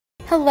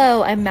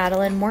Hello, I'm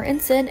Madeline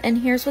Mortensen, and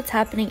here's what's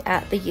happening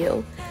at the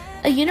U.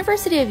 A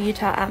University of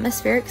Utah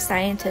atmospheric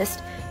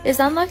scientist is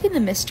unlocking the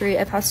mystery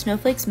of how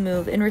snowflakes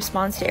move in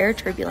response to air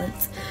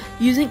turbulence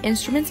using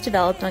instruments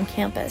developed on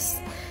campus.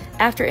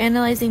 After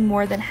analyzing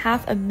more than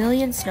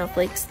 500,000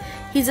 snowflakes,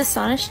 he's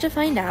astonished to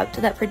find out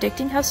that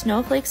predicting how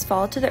snowflakes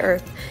fall to the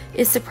earth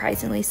is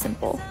surprisingly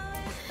simple.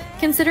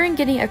 Considering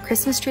getting a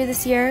Christmas tree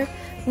this year?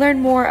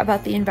 Learn more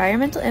about the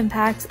environmental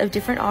impacts of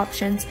different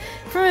options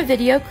from a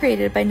video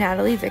created by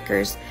Natalie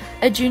Vickers,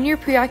 a junior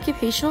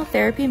preoccupational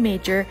therapy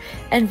major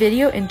and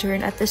video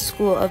intern at the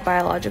School of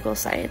Biological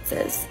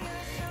Sciences.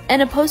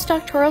 And a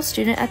postdoctoral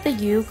student at the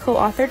U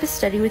co-authored a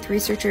study with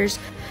researchers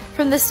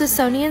from the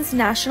Smithsonian's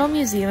National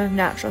Museum of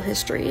Natural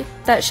History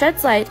that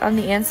sheds light on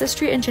the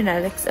ancestry and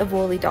genetics of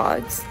woolly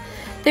dogs.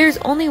 There is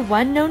only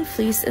one known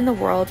fleece in the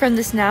world from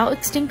this now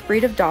extinct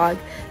breed of dog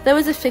that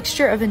was a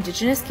fixture of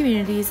indigenous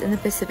communities in the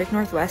Pacific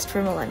Northwest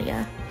for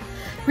millennia.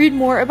 Read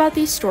more about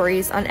these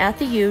stories on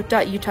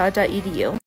attheu.utah.edu.